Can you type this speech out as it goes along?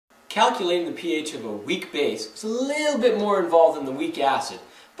calculating the pH of a weak base is a little bit more involved than the weak acid,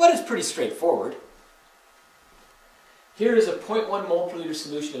 but it's pretty straightforward. Here is a 0.1 mole per liter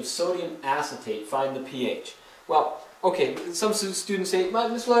solution of sodium acetate. Find the pH. Well, okay, some students say,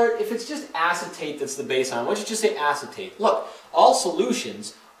 Mr. Laird, if it's just acetate that's the base ion, why don't you just say acetate? Look, all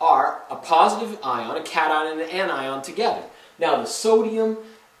solutions are a positive ion, a cation, and an anion together. Now, the sodium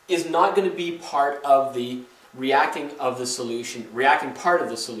is not going to be part of the reacting part of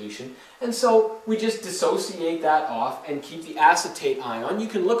the solution, and so we just dissociate that off and keep the acetate ion. You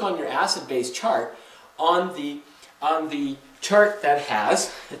can look on your acid-base chart on the chart that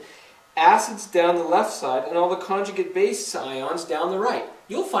has acids down the left side and all the conjugate base ions down the right.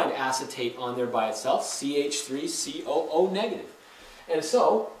 You'll find acetate on there by itself, CH3COO negative. And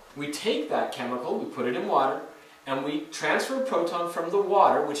so we take that chemical, we put it in water, and we transfer a proton from the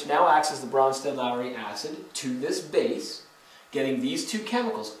water, which now acts as the Bronsted-Lowry acid, to this base, getting these two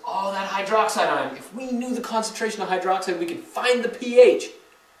chemicals. Oh, that hydroxide ion. If we knew the concentration of hydroxide, we could find the pH.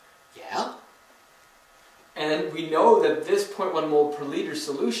 Yeah? And we know that this 0.1 mole per liter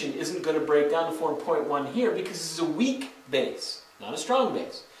solution isn't going to break down to form 0.1 here because this is a weak base, not a strong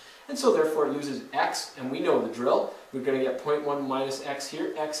base. And so therefore it loses X, and we know the drill. We're going to get 0.1 minus X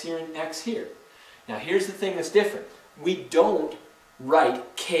here, and X here. Now here's the thing that's different. We don't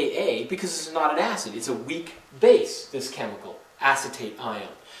write Ka because this is not an acid. It's a weak base, this chemical, acetate ion.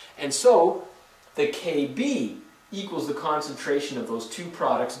 And so the Kb equals the concentration of those two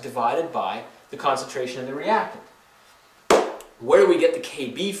products divided by the concentration of the reactant. Where do we get the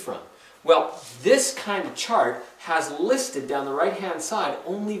Kb from? Well, this kind of chart has listed down the right-hand side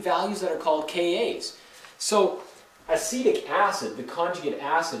only values that are called Kas. So acetic acid, the conjugate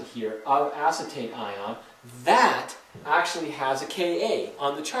acid here of acetate ion, that actually has a Ka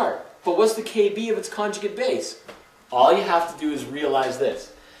on the chart. But what's the Kb of its conjugate base? All you have to do is realize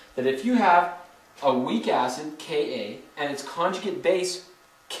this, that if you have a weak acid, Ka, and its conjugate base,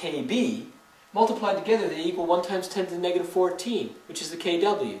 Kb, multiplied together, they equal 1 times 10 to the negative 14, which is the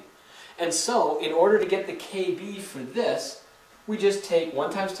Kw. And so, in order to get the Kb for this, we just take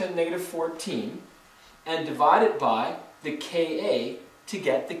 1 times 10 to the negative 14 and divide it by the Ka to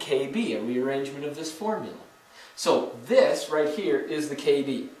get the Kb, a rearrangement of this formula. So this right here is the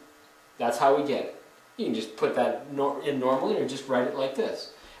Kb. That's how we get it. You can just put that in normally or just write it like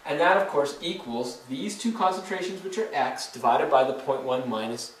this. And that, of course, equals these two concentrations, which are X, divided by the 0.1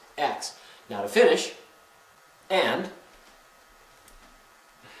 minus X. Now to finish, and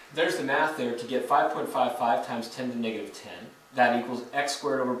there's the math there to get 5.55 times 10 to the negative 10. That equals X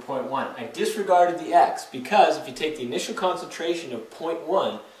squared over 0.1. I disregarded the X because if you take the initial concentration of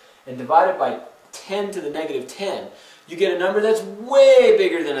 0.1 and divide it by 10 to the negative 10, you get a number that's way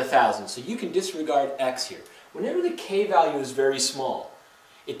bigger than 1,000. So you can disregard X here. Whenever the K value is very small,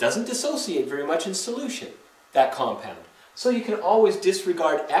 it doesn't dissociate very much in solution, that compound. So you can always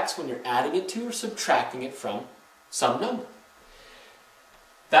disregard X when you're adding it to or subtracting it from some number.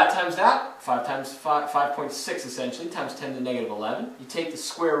 That times that, 5 times 5.6 essentially, times 10 to the negative 11. You take the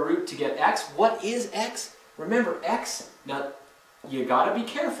square root to get X. What is X? Remember, X, now you got to be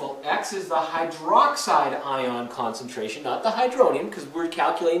careful, X is the hydroxide ion concentration, not the hydronium, because we're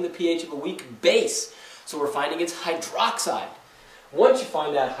calculating the pH of a weak base. So we're finding its hydroxide. Once you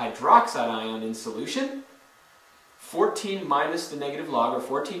find that hydroxide ion in solution, 14 minus the negative log, or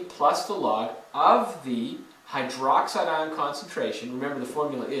 14 plus the log of the hydroxide ion concentration. Remember, the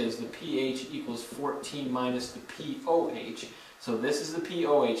formula is the pH equals 14 minus the POH. So this is the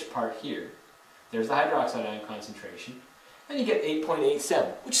POH part here. There's the hydroxide ion concentration. And you get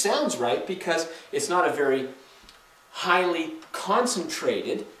 8.87, which sounds right because it's not a very highly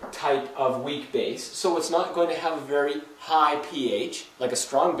concentrated type of weak base, so it's not going to have a very high pH, like a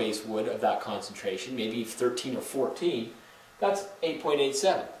strong base would of that concentration, maybe 13 or 14. That's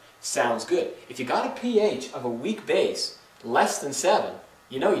 8.87. Sounds good. If you got a pH of a weak base less than 7,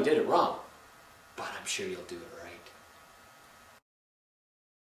 you know you did it wrong. But I'm sure you'll do it right.